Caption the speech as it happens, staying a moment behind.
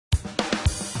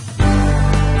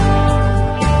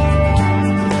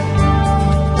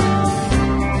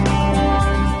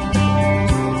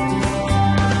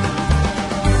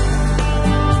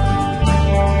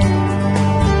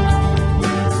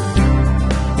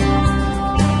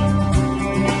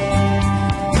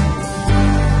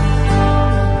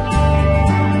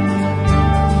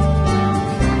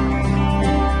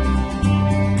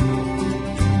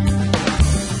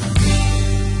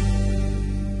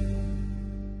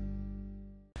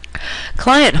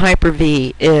Client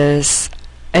Hyper-V is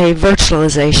a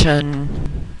virtualization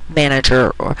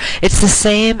manager. It's the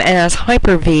same as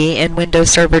Hyper-V in Windows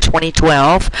Server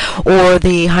 2012 or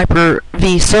the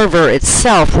Hyper-V server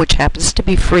itself, which happens to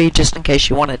be free just in case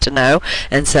you wanted to know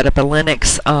and set up a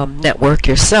Linux network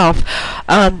yourself.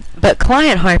 But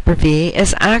Client Hyper-V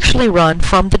is actually run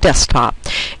from the desktop.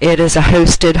 It is a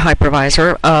hosted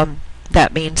hypervisor.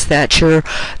 That means that your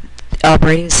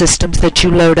operating systems that you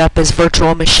load up as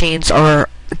virtual machines are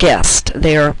guessed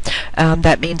there.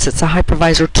 That means it's a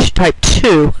hypervisor type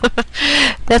 2.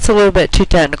 That's a little bit too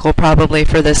technical probably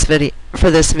for this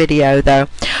video though.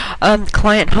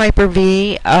 Client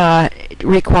Hyper-V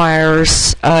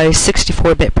requires a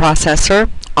 64-bit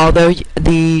processor, although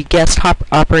the guest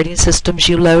operating systems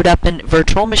you load up in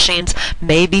virtual machines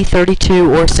may be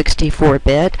 32 or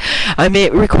 64-bit.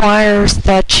 It requires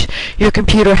that your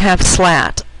computer have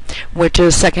SLAT, which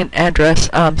is second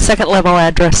level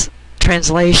address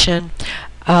translation.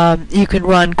 You can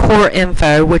run Core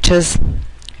Info, which is,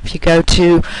 if you go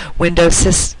to Windows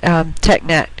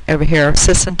TechNet over here,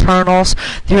 sysinternals,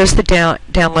 there's the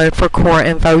download for Core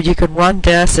Info. You can run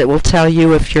this. It will tell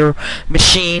you if your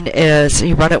machine is,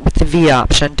 you run it with the V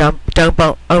option, dump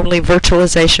only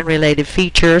virtualization related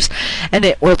features, and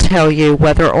it will tell you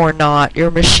whether or not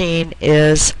your machine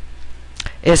is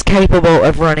capable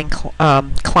of running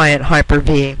Client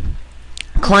Hyper-V.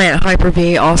 Client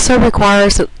Hyper-V also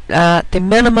requires the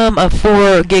minimum of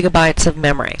 4 gigabytes of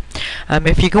memory.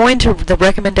 The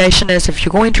recommendation is if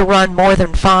you're going to run more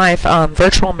than 5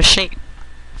 virtual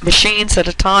machines at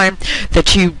a time,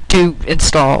 that you do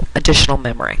install additional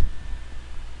memory.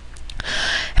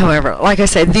 However, like I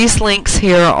said, these links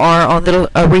here are on the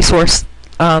resource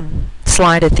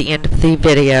slide at the end of the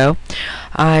video.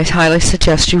 I highly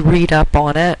suggest you read up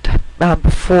on it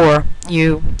before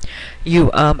you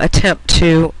attempt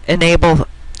to enable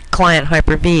Client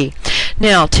Hyper-V.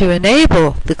 Now, to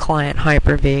enable the Client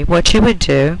Hyper-V, what you would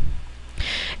do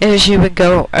is you would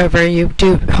go over,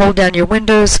 hold down your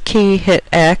Windows key, hit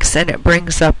X, and it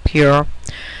brings up your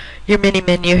mini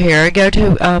menu here. Go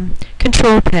to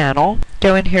Control Panel,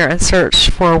 go in here and search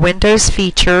for Windows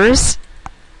Features.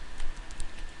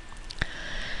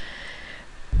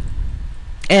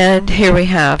 And here we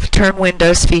have turn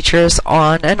Windows features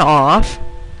on and off.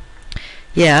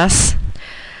 Yes.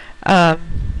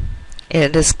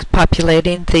 It is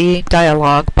populating the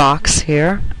dialog box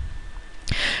here.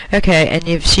 Okay, and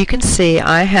as you can see,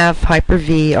 I have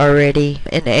Hyper-V already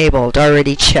enabled,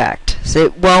 already checked. So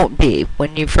it won't be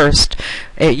when you first,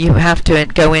 you have to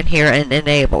go in here and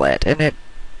enable it, and it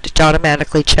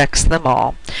automatically checks them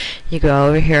all. You go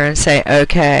over here and say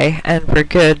OK, and we're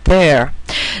good there.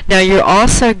 Now you're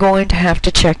also going to have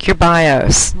to check your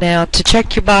BIOS. Now to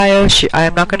check your BIOS,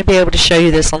 I'm not going to be able to show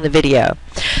you this on the video.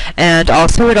 And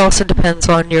also it also depends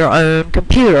on your own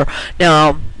computer.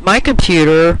 Now my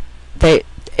computer,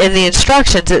 in the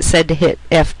instructions it said to hit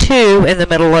F2 in the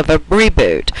middle of a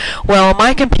reboot. Well, on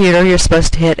my computer you're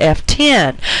supposed to hit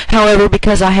F10. However,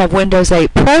 because I have Windows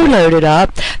 8 Pro loaded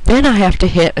up, then I have to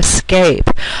hit Escape.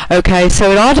 Okay,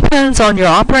 so it all depends on your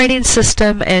operating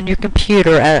system and your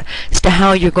computer as to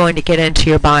how you're going to get into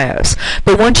your BIOS.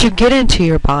 But once you get into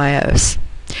your BIOS,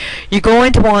 you're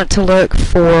going to want to look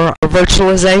for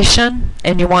virtualization,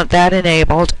 and you want that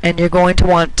enabled, and you're going to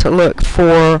want to look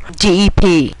for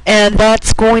DEP, and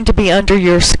that's going to be under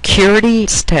your Security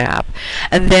tab.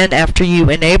 And then after you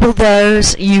enable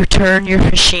those, you turn your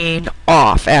machine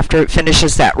off. After it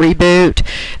finishes that reboot,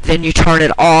 then you turn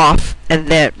it off, and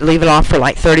then leave it off for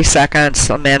like 30 seconds,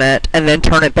 a minute, and then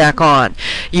turn it back on.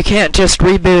 You can't just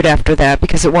reboot after that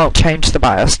because it won't change the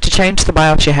BIOS. To change the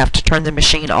BIOS, you have to turn the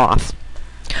machine off.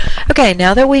 Okay,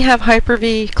 now that we have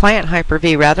Hyper-V, Client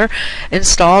Hyper-V rather,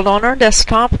 installed on our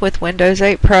desktop with Windows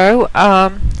 8 Pro,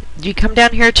 you come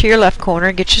down here to your left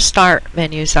corner, get your Start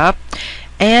menus up,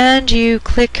 and you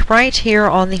click right here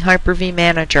on the Hyper-V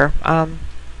Manager.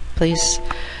 Please,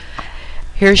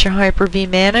 here's your Hyper-V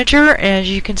Manager. As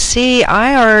you can see,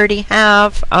 I already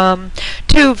have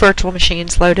 2 virtual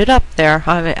machines loaded up there.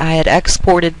 I had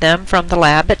exported them from the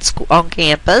lab on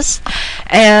campus,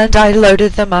 and I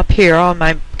loaded them up here on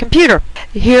my computer.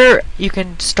 Here you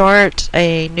can start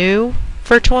a new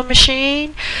virtual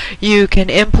machine. You can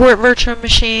import virtual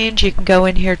machines. You can go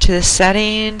in here to the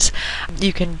settings.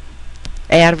 You can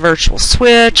add a virtual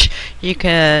switch. You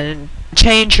can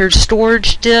change your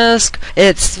storage disk.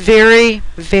 It's very,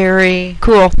 very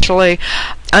cool, actually.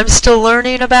 I'm still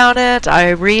learning about it.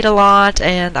 I read a lot,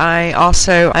 and I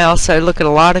also look at a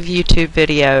lot of YouTube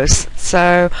videos.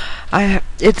 So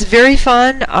it's very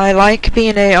fun. I like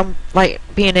being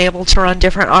able to run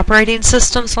different operating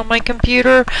systems on my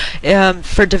computer.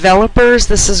 For developers,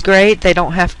 this is great. They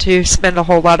don't have to spend a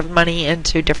whole lot of money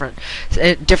into different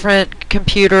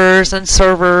computers and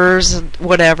servers and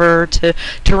whatever to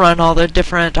run all the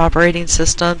different operating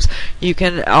systems. You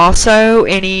can also,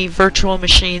 any virtual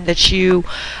machine that you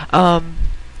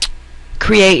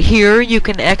create here, you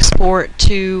can export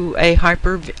to a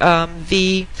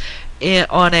Hyper-V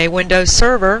on a Windows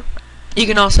server. You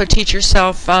can also teach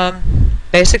yourself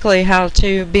basically how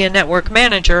to be a network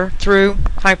manager through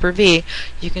Hyper-V.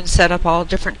 You can set up all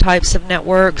different types of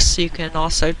networks. You can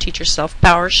also teach yourself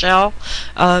PowerShell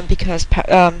because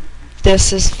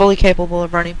this is fully capable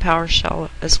of running PowerShell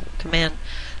as command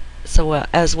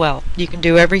as well. You can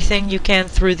do everything you can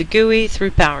through the GUI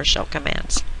through PowerShell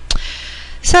commands.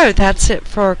 So that's it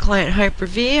for Client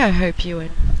Hyper-V. I hope you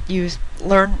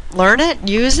learn it,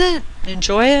 use it,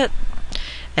 enjoy it.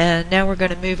 And now we're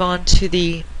going to move on to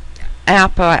the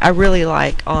app I really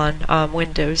like on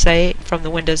Windows 8 from the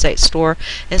Windows 8 store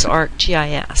is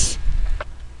ArcGIS.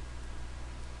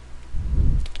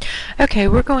 Okay,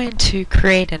 we're going to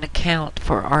create an account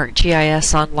for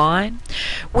ArcGIS Online,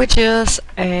 which is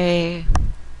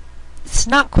it's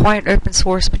not quite open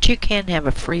source, but you can have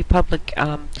a free public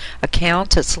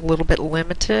account. It's a little bit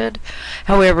limited.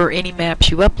 However, any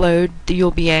maps you upload,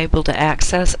 you'll be able to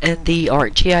access in the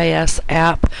ArcGIS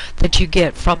app that you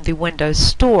get from the Windows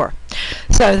Store.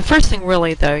 So the first thing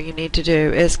really though you need to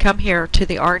do is come here to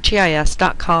the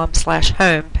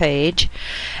arcgis.com/home page,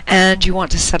 and you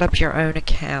want to set up your own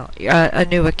account, a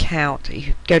new account.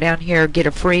 You go down here, get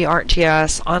a free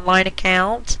ArcGIS Online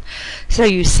account. So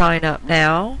you sign up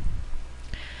now.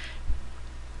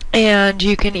 And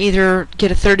you can either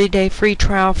get a 30-day free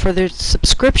trial for the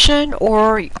subscription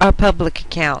or a public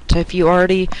account. If you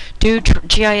already do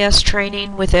GIS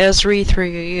training with Esri through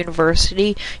your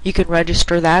university, you can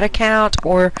register that account,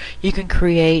 or you can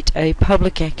create a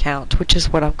public account, which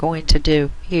is what I'm going to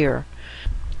do here.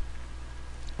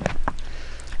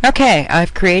 Okay,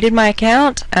 I've created my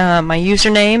account. My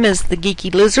username is the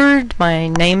Geeky Lizard. My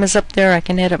name is up there. I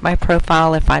can edit my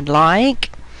profile if I'd like.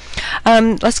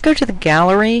 Let's go to the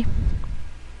gallery,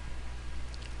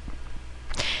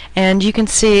 and you can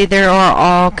see there are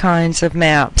all kinds of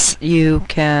maps you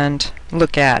can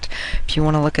look at. If you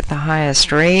want to look at the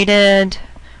highest rated,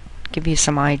 give you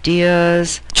some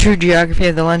ideas. True geography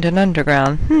of the London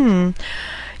Underground.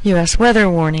 U.S. weather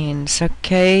warnings.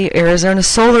 Okay, Arizona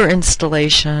solar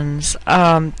installations.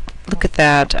 Look at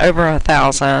that, over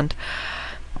 1,000.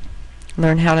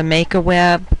 Learn how to make a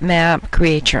web map,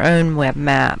 create your own web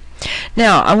map.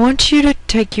 Now, I want you to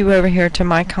take you over here to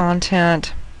my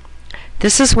content.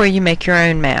 This is where you make your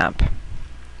own map.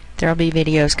 There'll be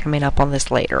videos coming up on this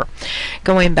later.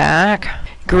 Going back,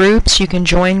 groups, you can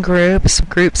join groups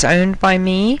owned by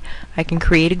me. I can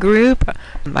create a group.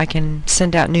 I can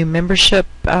send out new membership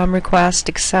requests,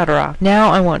 etc.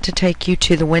 Now I want to take you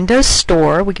to the Windows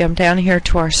Store. We come down here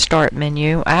to our Start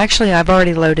menu. Actually, I've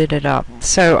already loaded it up.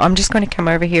 So I'm just going to come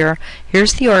over here.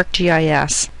 Here's the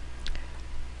ArcGIS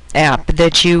app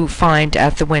that you find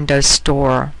at the Windows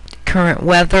Store. Current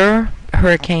weather,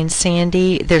 Hurricane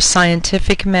Sandy. There's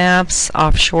scientific maps.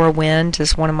 Offshore wind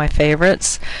is one of my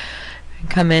favorites.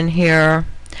 Come in here,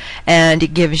 and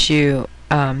it gives you,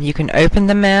 you can open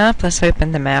the map. Let's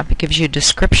open the map. It gives you a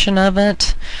description of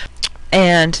it,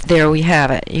 and there we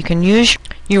have it. You can use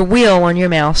your wheel on your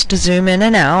mouse to zoom in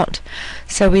and out.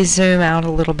 So we zoom out a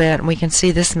little bit, and we can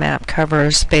see this map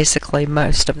covers basically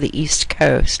most of the East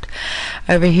Coast.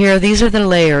 Over here, these are the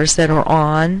layers that are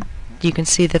on. You can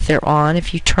see that they're on.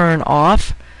 If you turn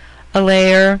off a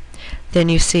layer, then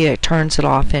you see it turns it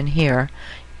off in here.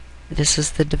 This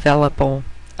is the developable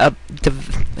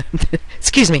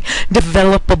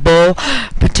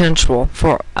potential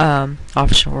for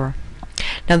offshore.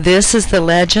 Now this is the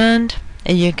legend,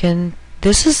 and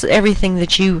this is everything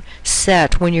that you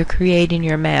set when you're creating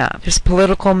your map. There's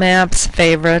political maps,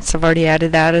 favorites. I've already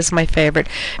added that as my favorite.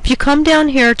 If you come down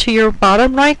here to your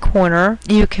bottom right corner,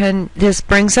 this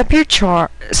brings up your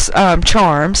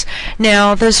charms.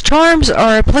 Now those charms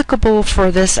are applicable for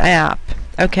this app.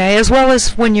 Okay, as well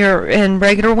as when you're in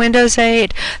regular Windows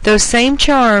 8, those same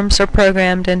charms are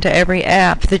programmed into every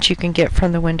app that you can get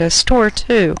from the Windows Store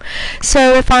too.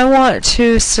 So if I want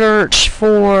to search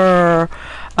for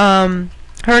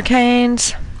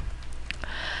hurricanes,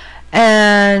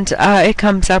 and it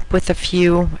comes up with a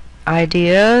few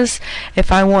ideas.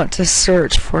 If I want to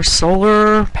search for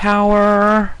solar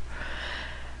power,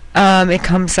 it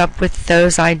comes up with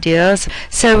those ideas.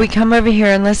 So we come over here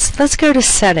and let's go to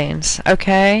settings.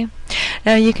 Okay,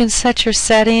 now you can set your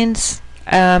settings.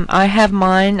 I have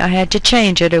mine. I had to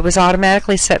change it. It was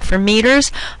automatically set for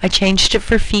meters. I changed it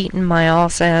for feet and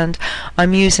miles, and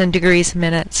I'm using degrees,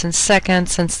 minutes, and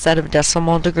seconds instead of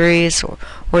decimal degrees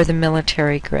or the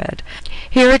military grid.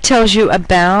 Here it tells you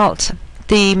about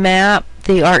the map,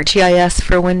 the ArcGIS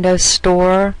for Windows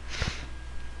Store,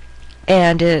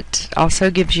 and it also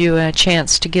gives you a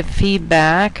chance to give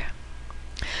feedback.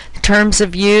 Terms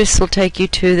of use will take you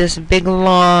to this big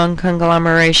long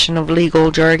conglomeration of legal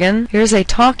jargon. Here's a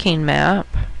talking map.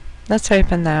 Let's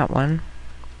open that one.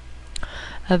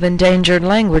 Of endangered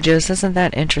languages. Isn't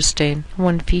that interesting?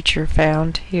 One feature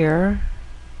found here.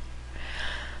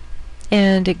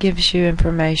 And it gives you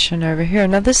information over here.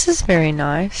 Now this is very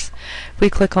nice. If we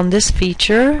click on this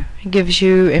feature, it gives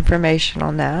you information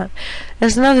on that.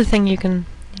 There's another thing you can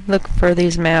look for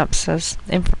these maps as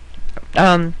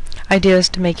ideas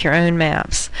to make your own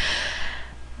maps.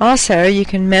 Also, you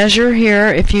can measure here.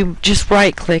 If you just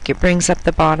right click, it brings up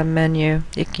the bottom menu.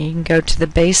 You can go to the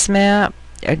base map,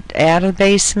 add a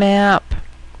base map.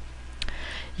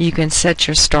 You can set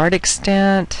your start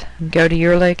extent, go to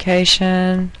your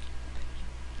location,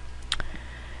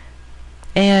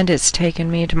 and it's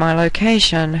taken me to my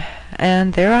location,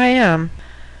 and there I am.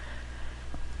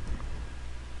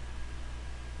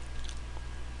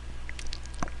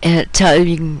 And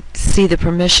you can see the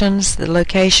permissions the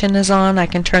location is on. I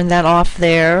can turn that off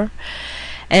there,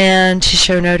 and to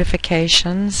show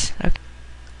notifications. Okay.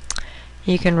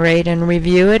 You can rate and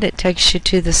review it. It takes you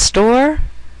to the store,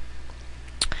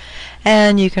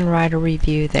 and you can write a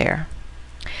review there.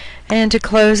 And to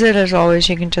close it, as always,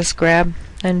 you can just grab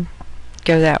and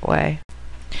go that way.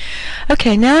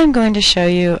 Okay, now I'm going to show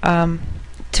you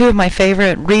two of my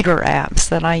favorite reader apps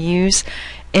that I use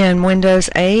in Windows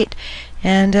 8.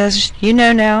 And as you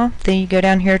know now, then you go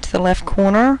down here to the left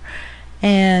corner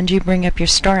and you bring up your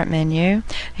start menu.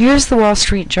 Here's the Wall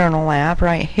Street Journal app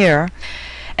right here,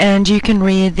 and you can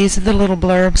read. These are the little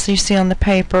blurbs you see on the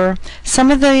paper.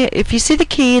 Some of the, if you see the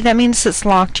key, that means it's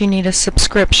locked. You need a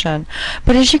subscription.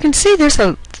 But as you can see, there's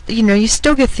a, you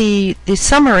still get the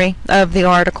summary of the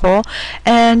article,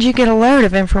 and you get a load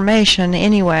of information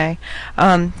anyway.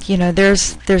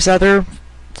 There's other.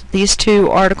 These two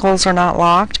articles are not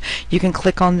locked. You can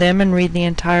click on them and read the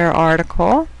entire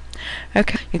article.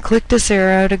 Okay, you click this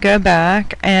arrow to go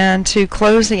back, and to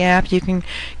close the app you can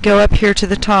go up here to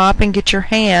the top and get your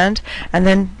hand and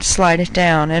then slide it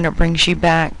down, and it brings you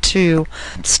back to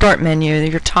start menu,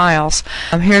 your tiles.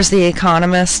 Here's the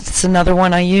Economist. It's another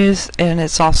one I use, and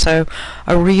it's also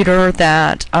a reader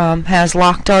that has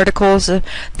locked articles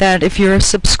that if you're a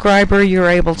subscriber you're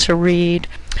able to read.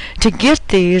 To get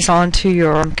these onto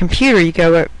your computer, you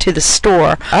go up to the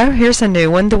store. Oh, here's a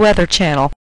new one, the Weather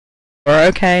Channel.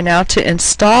 Okay, now to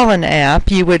install an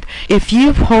app, you would, if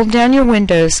you hold down your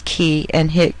Windows key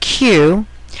and hit Q,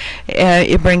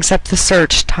 it brings up the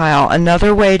search tile.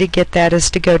 Another way to get that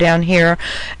is to go down here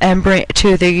and bring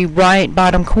to the right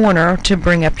bottom corner to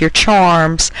bring up your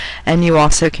charms, and you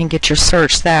also can get your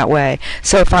search that way.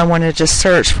 So if I wanted to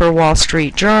search for Wall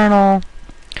Street Journal,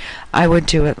 I would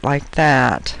do it like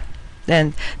that.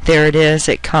 And there it is.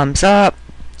 It comes up.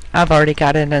 I've already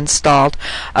got it installed.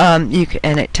 And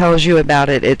it tells you about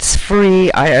it. It's free.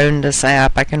 I own this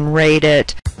app. I can rate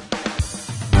it.